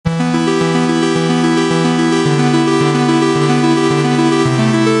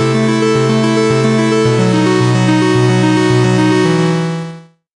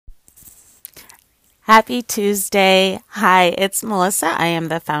Happy Tuesday. Hi, it's Melissa. I am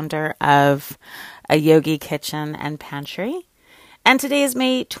the founder of a Yogi Kitchen and Pantry. And today is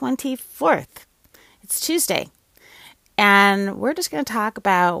May 24th. It's Tuesday. And we're just going to talk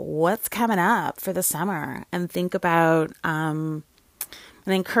about what's coming up for the summer and think about, and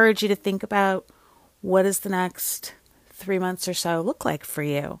encourage you to think about what does the next 3 months or so look like for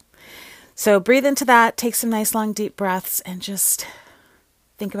you. So breathe into that, take some nice long deep breaths, and just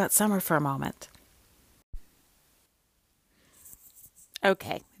think about summer for a moment.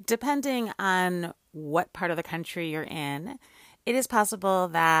 Okay, depending on what part of the country you're in, it is possible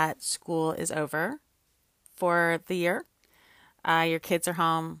that school is over for the year. Your kids are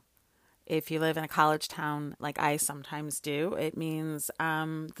home. If you live in a college town like I sometimes do, it means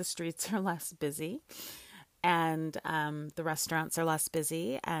the streets are less busy and the restaurants are less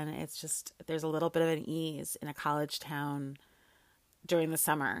busy. And it's just, there's a little bit of an ease in a college town during the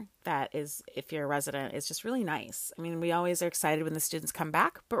summer that is, if you're a resident, is just really nice. I mean, we always are excited when the students come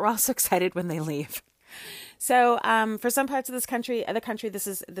back, but we're also excited when they leave. So for some parts of the country, this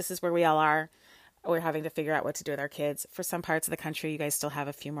is where we all are. We're having to figure out what to do with our kids. For some parts of the country, you guys still have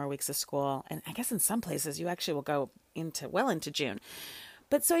a few more weeks of school. And I guess in some places, you actually will go into June.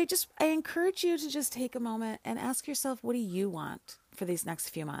 But so I encourage you to just take a moment and ask yourself, what do you want for these next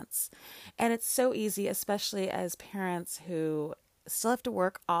few months? And it's so easy, especially as parents who still have to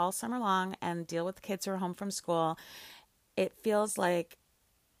work all summer long and deal with the kids who are home from school. It feels like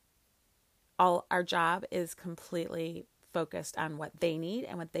all our job is completely focused on what they need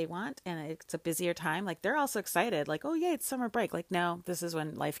and what they want. And it's a busier time. Like, they're also excited, like, oh yeah, it's summer break. Like, no, this is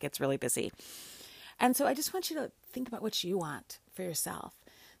when life gets really busy. And so I just want you to think about what you want for yourself.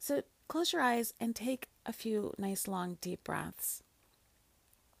 So close your eyes and take a few nice, long, deep breaths.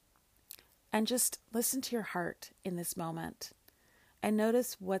 And just listen to your heart in this moment. And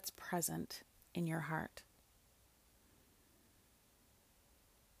notice what's present in your heart.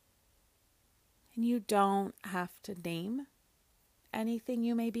 And you don't have to name anything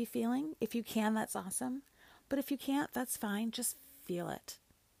you may be feeling. If you can, that's awesome. But if you can't, that's fine. Just feel it.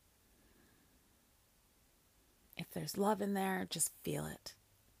 If there's love in there, just feel it.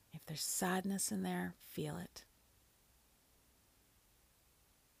 If there's sadness in there, feel it.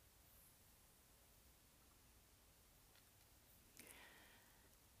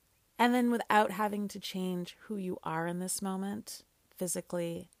 And then without having to change who you are in this moment,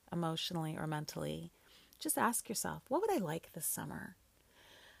 physically, emotionally, or mentally, just ask yourself, what would I like this summer?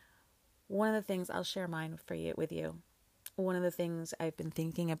 One of the things, I'll share mine with you. One of the things I've been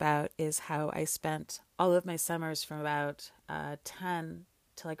thinking about is how I spent all of my summers from about 10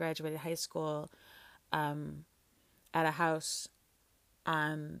 till I graduated high school at a house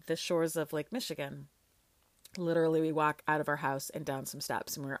on the shores of Lake Michigan. Literally, we walk out of our house and down some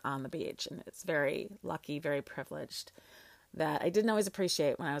steps and we're on the beach. And it's very lucky, very privileged that I didn't always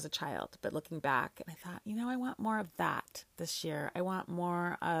appreciate when I was a child. But looking back, and I thought, I want more of that this year. I want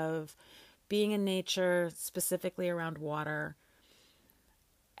more of being in nature, specifically around water.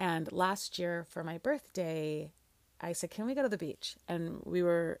 And last year for my birthday, I said, can we go to the beach? And we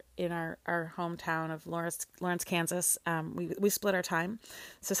were in our hometown of Lawrence, Kansas. We split our time.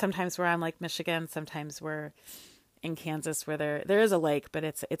 So sometimes we're on Lake Michigan. Sometimes we're in Kansas where there is a lake, but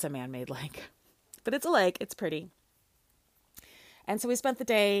it's a man-made lake. But it's a lake. It's pretty. And so we spent the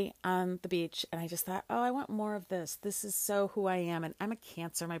day on the beach, and I just thought, I want more of this. This is so who I am. And I'm a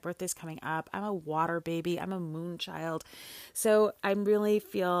Cancer. My birthday's coming up. I'm a water baby. I'm a moon child. So I really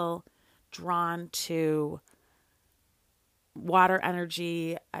feel drawn to water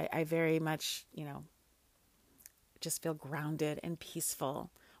energy. I very much, just feel grounded and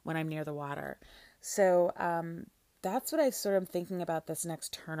peaceful when I'm near the water. So that's what I sort of thinking about this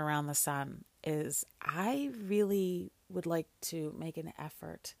next turn around the sun is I really would like to make an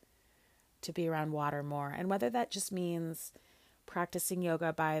effort to be around water more. And whether that just means practicing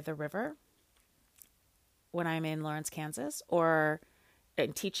yoga by the river when I'm in Lawrence, Kansas,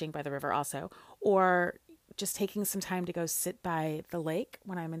 and teaching by the river also, or just taking some time to go sit by the lake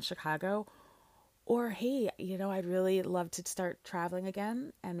when I'm in Chicago, or, hey, I'd really love to start traveling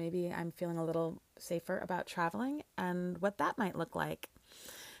again. And maybe I'm feeling a little safer about traveling and what that might look like.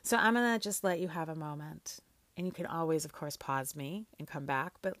 So I'm going to just let you have a moment. And you can always, of course, pause me and come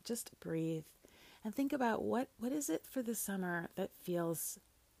back, but just breathe and think about what is it for the summer that feels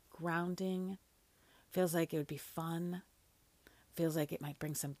grounding, feels like it would be fun, feels like it might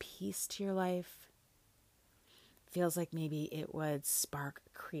bring some peace to your life, feels like maybe it would spark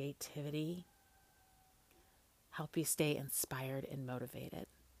creativity, help you stay inspired and motivated.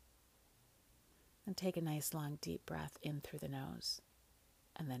 And take a nice long deep breath in through the nose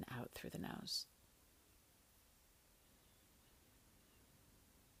and then out through the nose.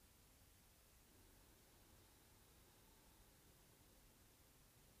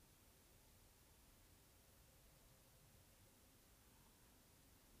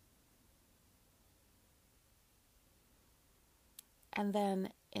 And then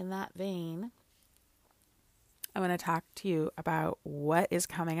in that vein, I want to talk to you about what is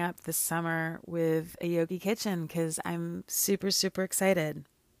coming up this summer with a Yogi Kitchen, because I'm super, super excited.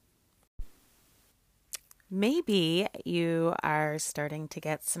 Maybe you are starting to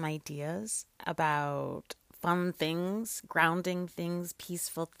get some ideas about fun things, grounding things,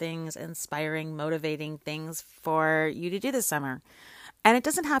 peaceful things, inspiring, motivating things for you to do this summer. And it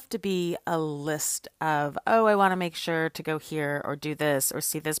doesn't have to be a list of, oh, I want to make sure to go here or do this or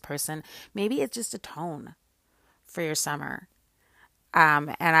see this person. Maybe it's just a tone for your summer.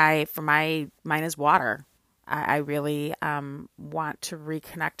 Mine is water. I really want to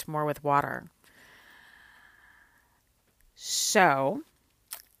reconnect more with water. So,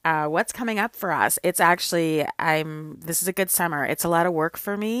 what's coming up for us? It's actually, this is a good summer. It's a lot of work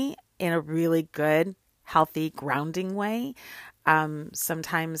for me in a really good, healthy, grounding way.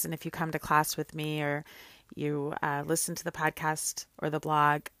 Sometimes, and if you come to class with me or you listen to the podcast or the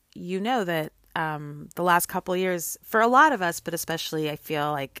blog, you know that the last couple of years, for a lot of us, but especially I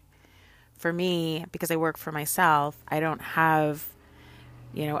feel like for me, because I work for myself, I don't have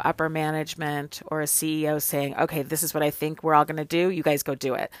upper management or a CEO saying, okay, this is what I think we're all going to do. You guys go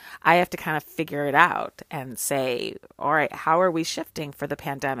do it. I have to kind of figure it out and say, all right, how are we shifting for the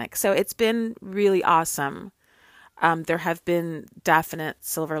pandemic? So it's been really awesome. There have been definite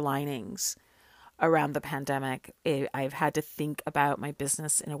silver linings around the pandemic. I've had to think about my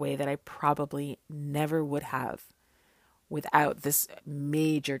business in a way that I probably never would have without this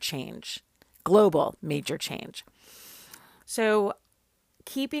major change, global major change. So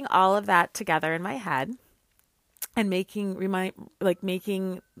keeping all of that together in my head and making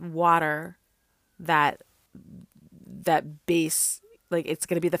water that base, like it's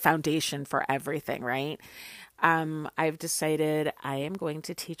going to be the foundation for everything, right? I've decided I am going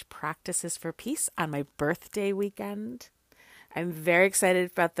to teach practices for peace on my birthday weekend. I'm very excited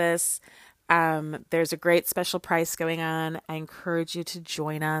about this. There's a great special price going on. I encourage you to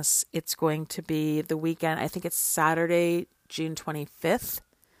join us. It's going to be the weekend. I think it's Saturday, June 25th,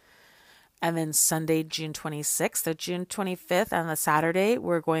 and then Sunday, June 26th. So June 25th on the Saturday,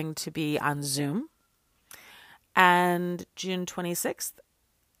 we're going to be on Zoom. And June 26th,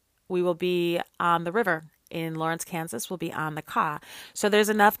 we will be on the river in Lawrence, Kansas. We'll be on the Kaw. So there's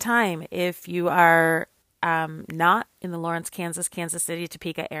enough time if you are not in the Lawrence, Kansas City,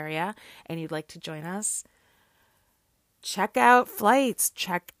 Topeka area, and you'd like to join us. Check out flights,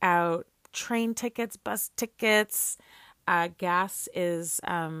 check out train tickets, bus tickets. Gas is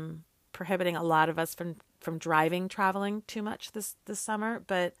prohibiting a lot of us from traveling too much this summer.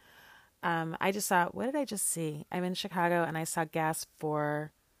 But I just saw, what did I just see? I'm in Chicago and I saw gas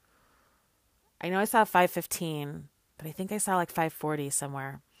for, I know I saw $5.15, but I think I saw like $5.40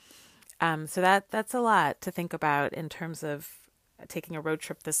 somewhere. So that's a lot to think about in terms of taking a road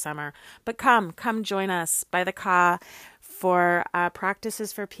trip this summer. But come join us by the Kaw for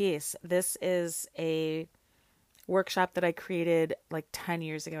Practices for Peace. This is a workshop that I created like 10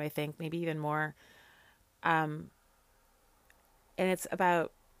 years ago, I think, maybe even more. And it's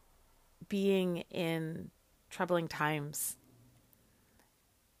about being in troubling times.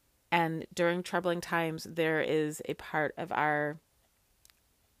 And during troubling times, there is a part of our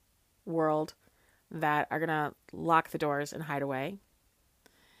world that are going to lock the doors and hide away.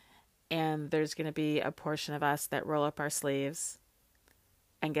 And there's going to be a portion of us that roll up our sleeves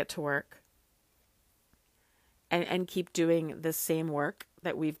and get to work and keep doing the same work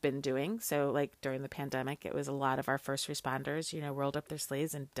that we've been doing. So like during the pandemic, it was a lot of our first responders, rolled up their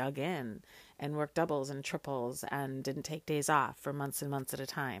sleeves and dug in and worked doubles and triples and didn't take days off for months and months at a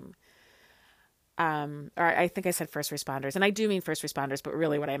time. Or I think I said first responders, and I do mean first responders, but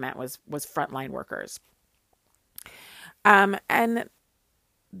really what I meant was frontline workers. And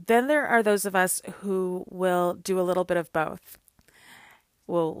then there are those of us who will do a little bit of both.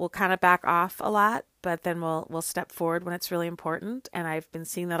 We'll kind of back off a lot, but then we'll step forward when it's really important. And I've been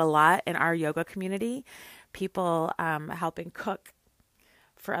seeing that a lot in our yoga community, people helping cook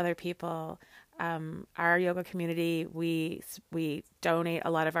for other people. Our yoga community, we donate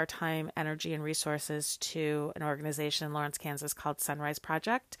a lot of our time, energy, and resources to an organization in Lawrence, Kansas called Sunrise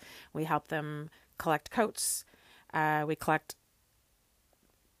Project. We help them collect coats. We collect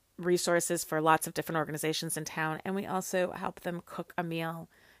resources for lots of different organizations in town, and we also help them cook a meal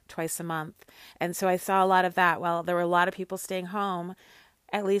twice a month. And so I saw a lot of that. Well, there were a lot of people staying home.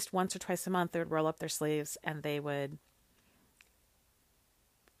 At least once or twice a month, they would roll up their sleeves and they would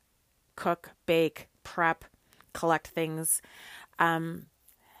cook, bake, prep, collect things.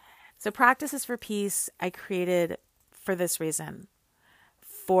 So Practices for Peace, I created for this reason.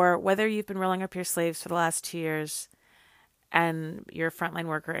 For whether you've been rolling up your sleeves for the last 2 years and you're a frontline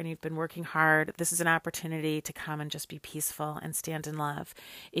worker and you've been working hard, this is an opportunity to come and just be peaceful and stand in love.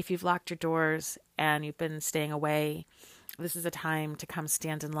 If you've locked your doors and you've been staying away, this is a time to come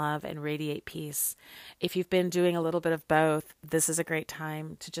stand in love and radiate peace. If you've been doing a little bit of both, this is a great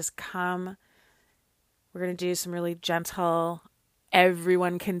time to just come. We're going to do some really gentle,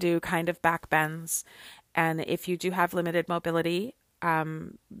 everyone can do kind of back bends. And if you do have limited mobility,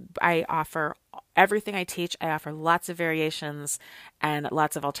 I offer everything I teach. I offer lots of variations and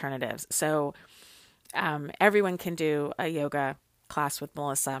lots of alternatives. So everyone can do a yoga class with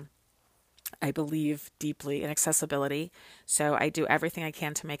Melissa. I believe deeply in accessibility. So I do everything I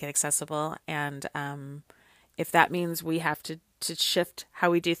can to make it accessible. And if that means we have to shift how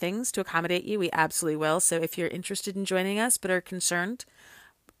we do things to accommodate you, we absolutely will. So if you're interested in joining us but are concerned,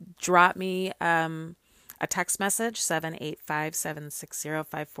 drop me a text message,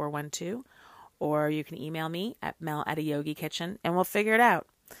 785-760-5412, or you can email me at mel@ayogikitchen, and we'll figure it out.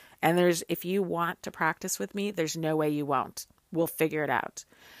 And if you want to practice with me, there's no way you won't. We'll figure it out.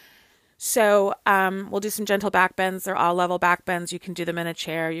 So we'll do some gentle back bends. They're all level back bends. You can do them in a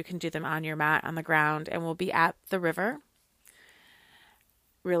chair. You can do them on your mat on the ground. And we'll be at the river,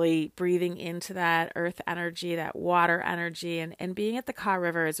 really breathing into that earth energy, that water energy. And being at the Kaw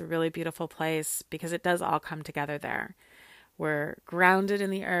River is a really beautiful place because it does all come together there. We're grounded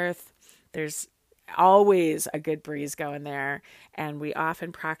in the earth. There's always a good breeze going there. And we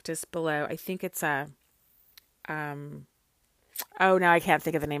often practice below. I think it's now I can't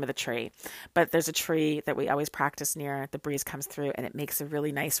think of the name of the tree, but there's a tree that we always practice near. The breeze comes through and it makes a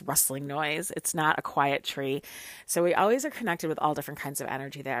really nice rustling noise. It's not a quiet tree. So we always are connected with all different kinds of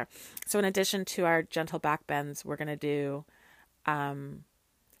energy there. So in addition to our gentle back bends, we're going to do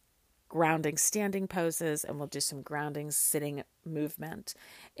grounding standing poses, and we'll do some grounding sitting movement.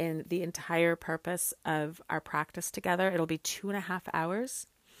 In the entire purpose of our practice together, it'll be 2.5 hours,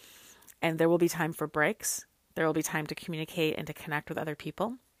 and there will be time for breaks. There will be time to communicate and to connect with other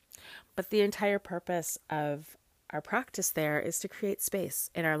people. But the entire purpose of our practice there is to create space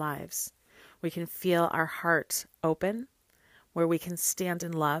in our lives. We can feel our heart open, where we can stand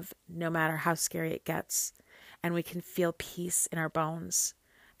in love no matter how scary it gets. And we can feel peace in our bones.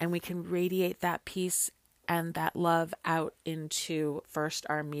 And we can radiate that peace and that love out into first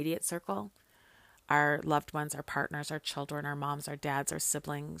our immediate circle, our loved ones, our partners, our children, our moms, our dads, our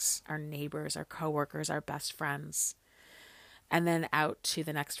siblings, our neighbors, our coworkers, our best friends, and then out to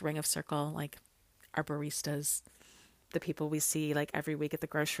the next ring of circle, like our baristas, the people we see like every week at the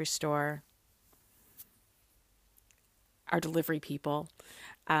grocery store, our delivery people,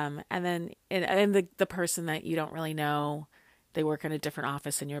 and then the person that you don't really know, they work in a different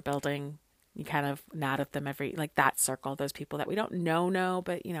office in your building. You kind of nod at them like that circle, those people that we don't know,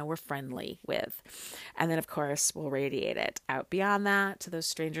 but, we're friendly with. And then, of course, we'll radiate it out beyond that to those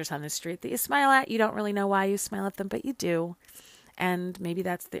strangers on the street that you smile at. You don't really know why you smile at them, but you do. And maybe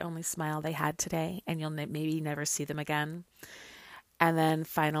that's the only smile they had today, and you'll maybe never see them again. And then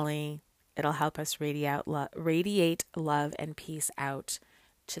finally, it'll help us radiate love and peace out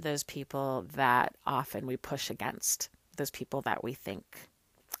to those people that often we push against, those people that we think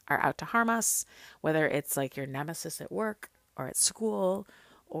are out to harm us, whether it's like your nemesis at work or at school,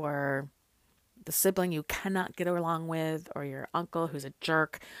 or the sibling you cannot get along with, or your uncle who's a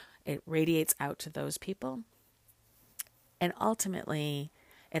jerk. It radiates out to those people. And ultimately,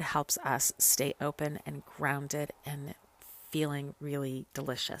 it helps us stay open and grounded and feeling really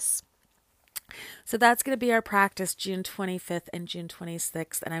delicious. So that's going to be our practice June 25th and June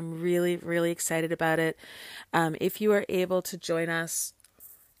 26th. And I'm really, really excited about it. If you are able to join us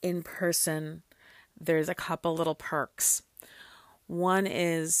in person, there's a couple little perks. One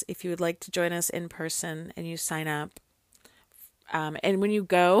is if you would like to join us in person and you sign up, and when you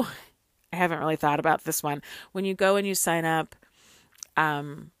go, I haven't really thought about this one. When you go and you sign up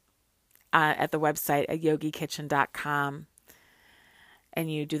at the website at yogikitchen.com, and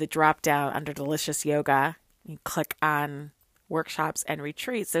you do the drop down under Delicious Yoga, you click on workshops and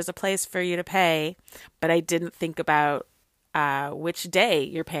retreats, there's a place for you to pay, but I didn't think about which day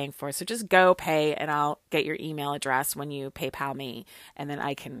you're paying for. So just go pay, and I'll get your email address when you PayPal me, and then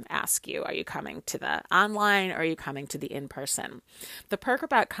I can ask you, are you coming to the online or are you coming to the in-person? The perk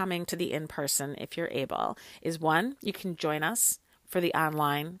about coming to the in-person, if you're able, is one, you can join us for the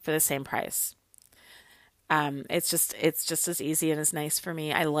online for the same price. It's just as easy and as nice for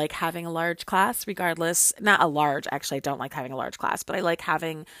me. I like having a large class regardless, not a large, actually I don't like having a large class, but I like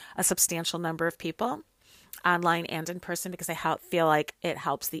having a substantial number of people online and in person, because I feel like it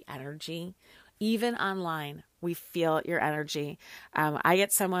helps the energy. Even online, we feel your energy. I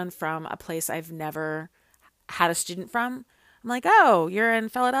get someone from a place I've never had a student from, I'm like, oh, you're in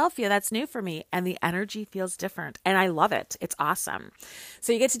Philadelphia. That's new for me. And the energy feels different. And I love it. It's awesome.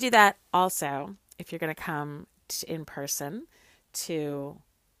 So you get to do that also if you're going to come in person to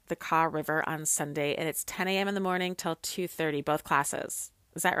the Kaw River on Sunday. And it's 10 a.m. in the morning till 2:30, both classes.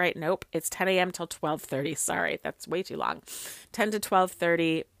 Is that right? Nope. It's 10 a.m. till 12:30. Sorry, that's way too long. 10 to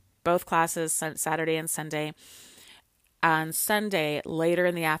 12:30, both classes, Saturday and Sunday. On Sunday, later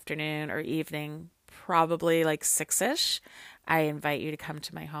in the afternoon or evening, probably like 6-ish, I invite you to come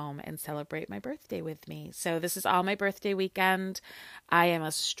to my home and celebrate my birthday with me. So this is all my birthday weekend. I am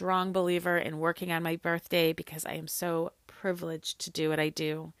a strong believer in working on my birthday because I am so privileged to do what I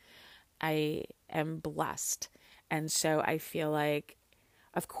do. I am blessed. And so I feel like,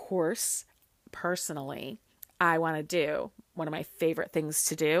 of course, personally, I want to do one of my favorite things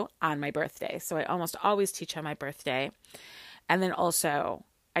to do on my birthday. So I almost always teach on my birthday. And then also,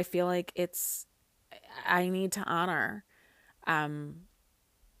 I feel like I need to honor the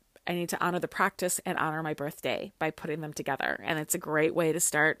practice and honor my birthday by putting them together. And it's a great way to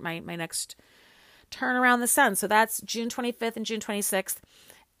start my next turn around the sun. So that's June 25th and June 26th.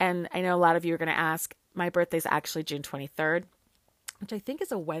 And I know a lot of you are going to ask, my birthday's actually June 23rd, which I think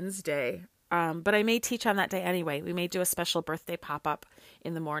is a Wednesday. But I may teach on that day anyway. We may do a special birthday pop-up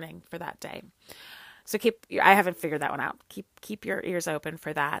in the morning for that day. So I haven't figured that one out. Keep your ears open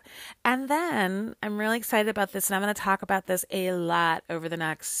for that. And then I'm really excited about this, and I'm going to talk about this a lot over the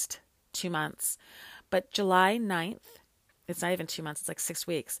next 2 months. But July 9th, it's not even 2 months, it's like 6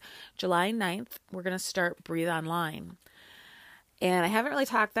 weeks. July 9th, we're going to start Breathe Online. And I haven't really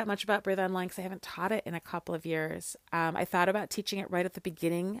talked that much about Breathe Online because I haven't taught it in a couple of years. I thought about teaching it right at the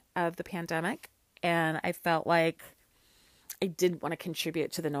beginning of the pandemic, and I felt like I didn't want to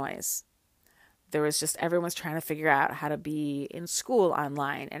contribute to the noise. There was just, everyone's trying to figure out how to be in school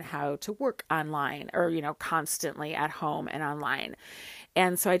online and how to work online or, constantly at home and online.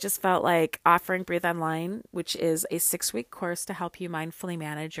 And so I just felt like offering Breathe Online, which is a 6-week course to help you mindfully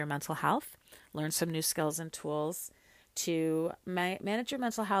manage your mental health, learn some new skills and tools to manage your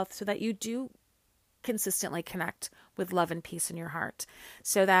mental health so that you do consistently connect with love and peace in your heart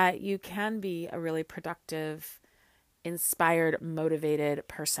so that you can be a really productive, inspired, motivated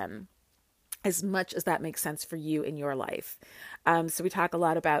person, as much as that makes sense for you in your life. So we talk a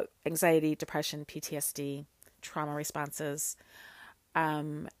lot about anxiety, depression, PTSD, trauma responses.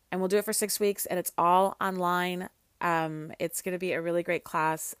 And we'll do it for 6 weeks, and it's all online. It's going to be a really great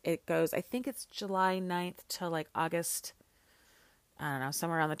class. It goes, I think it's July 9th to like August, I don't know,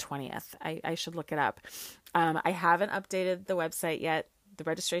 somewhere around the 20th. I should look it up. I haven't updated the website yet. The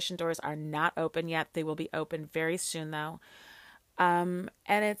registration doors are not open yet. They will be open very soon though. And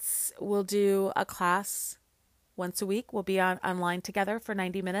we'll do a class once a week. We'll be online together for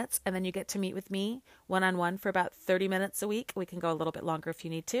 90 minutes, and then you get to meet with me one-on-one for about 30 minutes a week. We can go a little bit longer if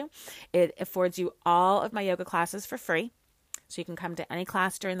you need to. It affords you all of my yoga classes for free, so you can come to any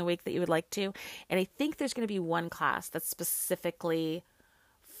class during the week that you would like to. And I think there's going to be one class that's specifically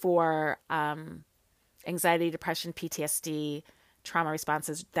for anxiety, depression, PTSD, trauma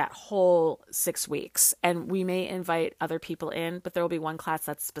responses, that whole 6 weeks. And we may invite other people in, but there will be one class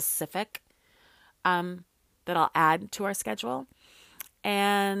that's specific that I'll add to our schedule.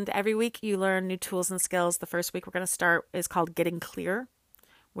 And every week you learn new tools and skills. The first week we're going to start is called Getting Clear,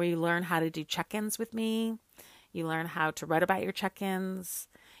 where you learn how to do check-ins with me. You learn how to write about your check-ins.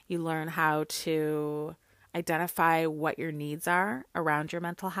 You learn how to identify what your needs are around your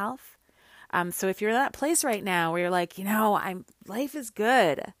mental health. So if you're in that place right now where you're like, life is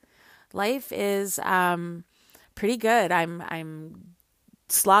good. Life is pretty good. I'm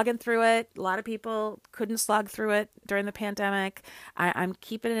slogging through it. A lot of people couldn't slog through it during the pandemic. I'm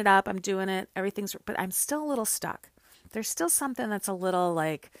keeping it up. I'm doing it. But I'm still a little stuck. There's still something that's a little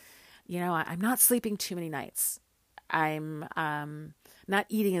like, I'm not sleeping too many nights. I'm not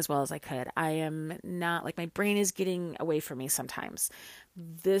eating as well as I could. I am not, like, my brain is getting away from me sometimes.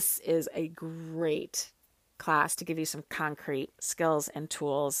 This is a great class to give you some concrete skills and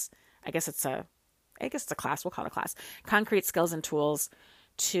tools. I guess it's a class. We'll call it a class. Concrete skills and tools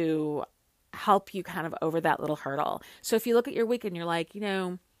to help you kind of over that little hurdle. So if you look at your week and you're like,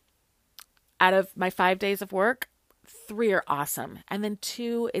 out of my 5 days of work, 3 are awesome. And then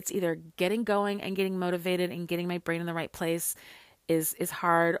 2, it's either getting going and getting motivated and getting my brain in the right place is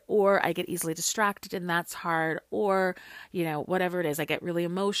hard, or I get easily distracted and that's hard, or, whatever it is, I get really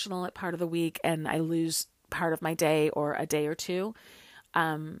emotional at part of the week and I lose part of my day or a day or two.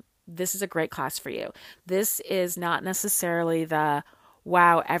 This is a great class for you. This is not necessarily the,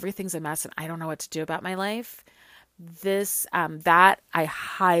 wow, everything's a mess and I don't know what to do about my life. this that I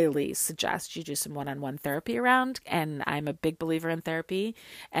highly suggest you do some one-on-one therapy around, and I'm a big believer in therapy,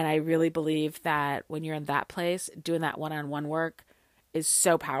 and I really believe that when you're in that place, doing that one-on-one work is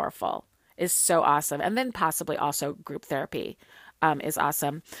so powerful, is so awesome. And then possibly also group therapy is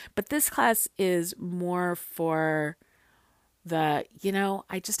awesome. But this class is more for the,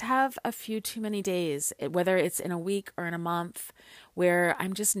 I just have a few too many days, whether it's in a week or in a month, where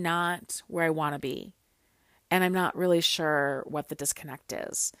I'm just not where I want to be. And I'm not really sure what the disconnect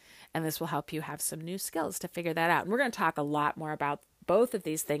is. And this will help you have some new skills to figure that out. And we're going to talk a lot more about both of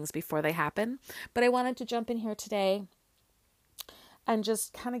these things before they happen. But I wanted to jump in here today and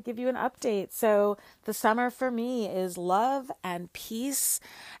just kind of give you an update. So the summer for me is love and peace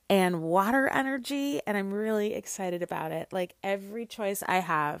and water energy. And I'm really excited about it. Like every choice I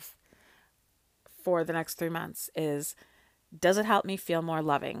have for the next 3 months is, does it help me feel more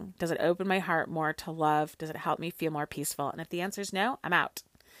loving? Does it open my heart more to love? Does it help me feel more peaceful? And if the answer is no, I'm out.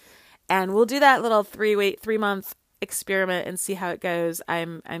 And we'll do that little 3-month experiment and see how it goes.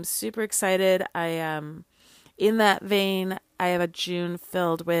 I'm super excited. In that vein, I have a June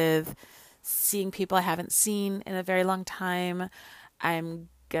filled with seeing people I haven't seen in a very long time. I'm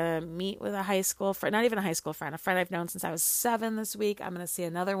going to meet with a high school friend, not even a high school friend, a friend I've known since I was 7 this week. I'm going to see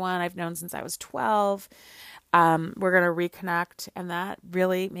another one I've known since I was 12. We're going to reconnect, and that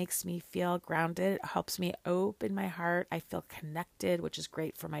really makes me feel grounded. It helps me open my heart. I feel connected, which is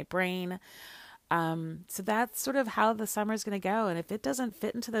great for my brain. So that's sort of how the summer is going to go. And if it doesn't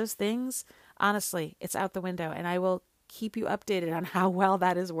fit into those things, honestly, it's out the window, and I will keep you updated on how well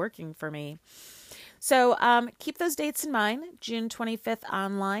that is working for me. So keep those dates in mind. June 25th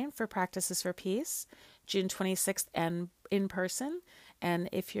online for Practices for Peace, June 26th and in person. And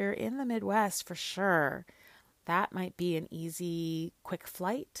if you're in the Midwest, for sure, that might be an easy, quick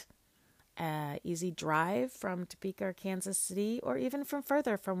flight, easy drive from Topeka or Kansas City, or even from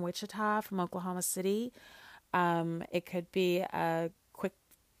further, from Wichita, from Oklahoma City. It could be a quick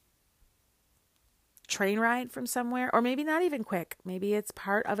train ride from somewhere, or maybe not even quick. Maybe it's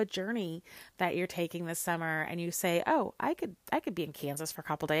part of a journey that you're taking this summer, and you say, "Oh, I could be in Kansas for a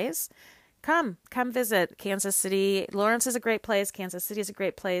couple days." Come visit Kansas City. Lawrence is a great place. Kansas City is a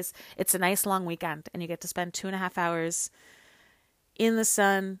great place. It's a nice long weekend, and you get to spend 2.5 hours in the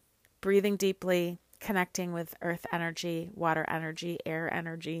sun, breathing deeply, connecting with earth energy, water energy, air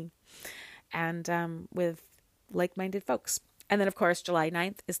energy, and with like-minded folks. And then, of course, July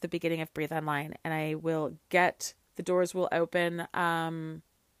 9th is the beginning of Breathe Online, and the doors will open. I'm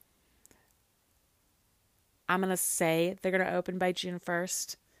going to say they're going to open by June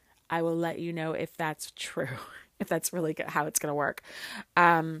 1st. I will let you know if that's true, if that's really how it's going to work.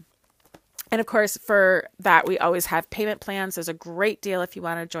 And of course, for that, we always have payment plans. There's a great deal if you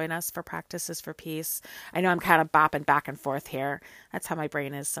want to join us for Practices for Peace. I know I'm kind of bopping back and forth here. That's how my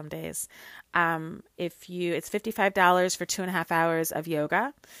brain is some days. It's $55 for 2.5 hours of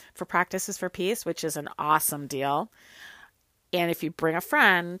yoga for Practices for Peace, which is an awesome deal. And if you bring a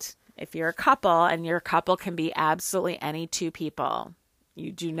friend, if you're a couple, and your couple can be absolutely any 2 people.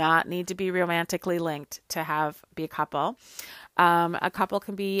 You do not need to be romantically linked to be a couple. A couple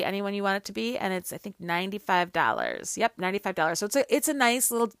can be anyone you want it to be, and it's, I think, $95. Yep, $95. So it's a nice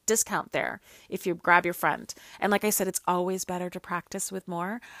little discount there if you grab your friend. And like I said, it's always better to practice with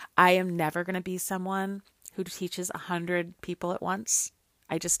more. I am never going to be someone who teaches 100 people at once.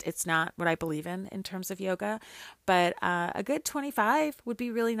 It's not what I believe in terms of yoga. But a good 25 would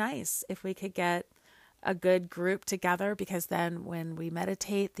be really nice if we could get a good group together, because then when we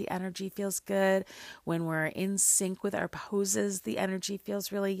meditate, the energy feels good. When we're in sync with our poses, the energy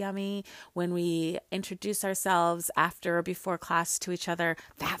feels really yummy. When we introduce ourselves after or before class to each other,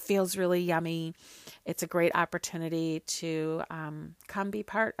 that feels really yummy. It's a great opportunity to come be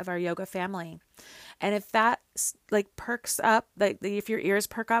part of our yoga family. And if that perks up, if your ears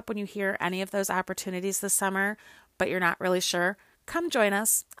perk up when you hear any of those opportunities this summer, but you're not really sure, come join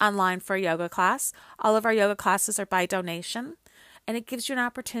us online for a yoga class. All of our yoga classes are by donation, and it gives you an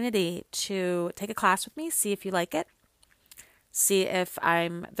opportunity to take a class with me, see if you like it, see if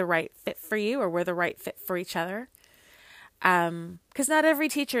I'm the right fit for you or we're the right fit for each other. Because not every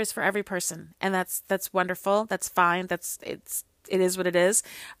teacher is for every person, and that's wonderful. That's fine. It is what it is.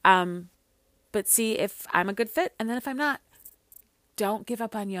 But see if I'm a good fit, and then if I'm not, don't give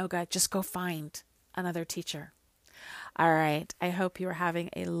up on yoga. Just go find another teacher. All right. I hope you are having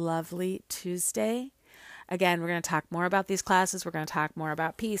a lovely Tuesday. Again, we're going to talk more about these classes. We're going to talk more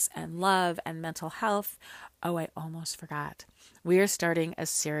about peace and love and mental health. Oh, I almost forgot. We are starting a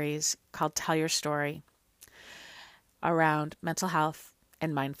series called Tell Your Story around mental health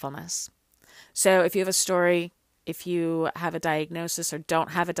and mindfulness. So if you have a story, If you have a diagnosis or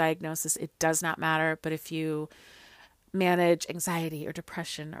don't have a diagnosis, it does not matter. But if you manage anxiety or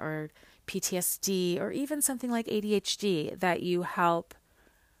depression or PTSD or even something like ADHD, that you help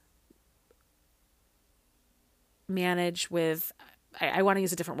manage with, I want to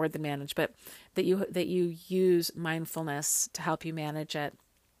use a different word than manage, but that you use mindfulness to help you manage it.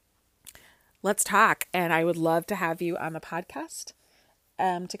 Let's talk. And I would love to have you on the podcast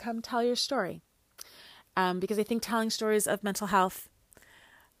to come tell your story. Because I think telling stories of mental health,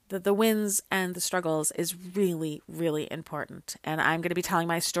 the wins and the struggles, is really, really important. And I'm going to be telling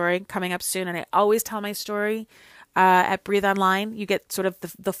my story coming up soon. And I always tell my story at Breathe Online. You get sort of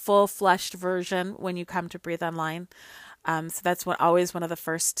the full fleshed version when you come to Breathe Online. So that's always one of the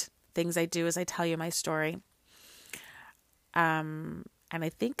first things I do is I tell you my story. And I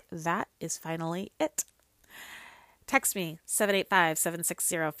think that is finally it. Text me,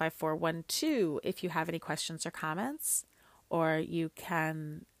 785-760-5412, if you have any questions or comments, or you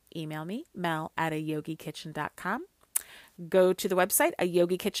can email me, mel@ayogikitchen.com. Go to the website,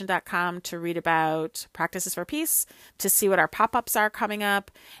 ayogikitchen.com, to read about Practices for Peace, to see what our pop-ups are coming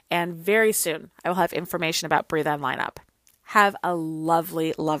up, and very soon I will have information about Breathe Online up. Have a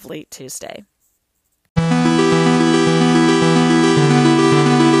lovely, lovely Tuesday.